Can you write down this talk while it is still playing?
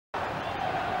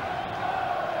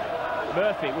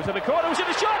Murphy was in the corner, was in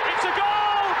the shot, it's a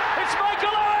goal! It's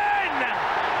Michael Owen!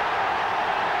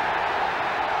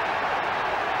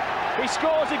 He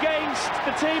scores against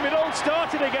the team it all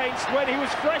started against when he was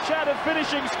fresh out of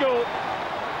finishing school.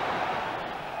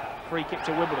 Free kick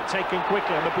to Wimbledon, taken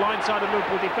quickly on the blind side of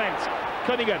Liverpool defence.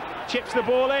 Cunningham chips the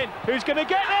ball in, who's going to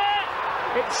get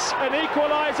there? It's an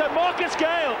equaliser, Marcus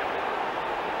Gale.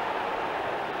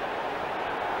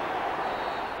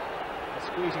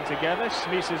 Squeezing together,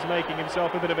 Smeeser's making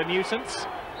himself a bit of a nuisance.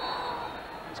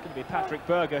 It's going to be Patrick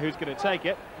Berger who's going to take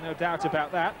it, no doubt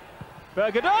about that.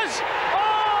 Berger does!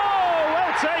 Oh,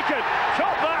 well taken!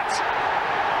 Caught that!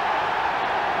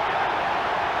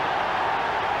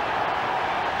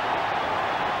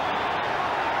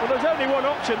 Well, there's only one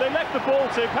option. They left the ball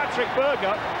to Patrick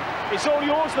Berger. It's all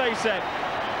yours, they said.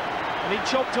 And he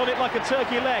chopped on it like a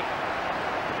turkey leg.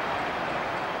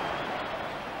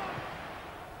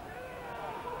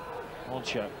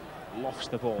 Moncho lofts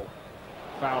the ball.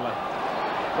 Fowler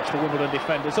puts the Wimbledon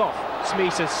defenders off.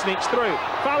 Smeeser sneaks through.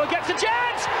 Fowler gets a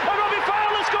chance! And Robbie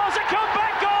Fowler scores a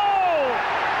comeback goal!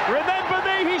 Remember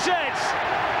me, he says.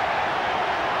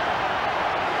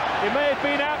 He may have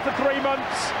been out for 3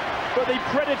 months, but the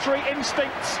predatory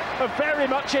instincts are very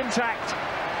much intact.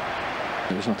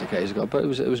 It was not the case ago, but it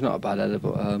was not a bad header,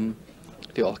 but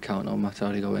they all count no matter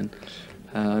how they go in.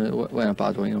 It went a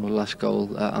bad one, you know, the last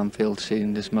goal at Anfield,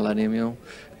 seeing this millennium, you know,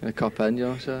 in the Cup end, you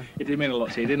know, so... It did mean a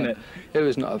lot to you, didn't it? It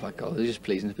was not a bad goal, it was just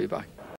pleasing to be back.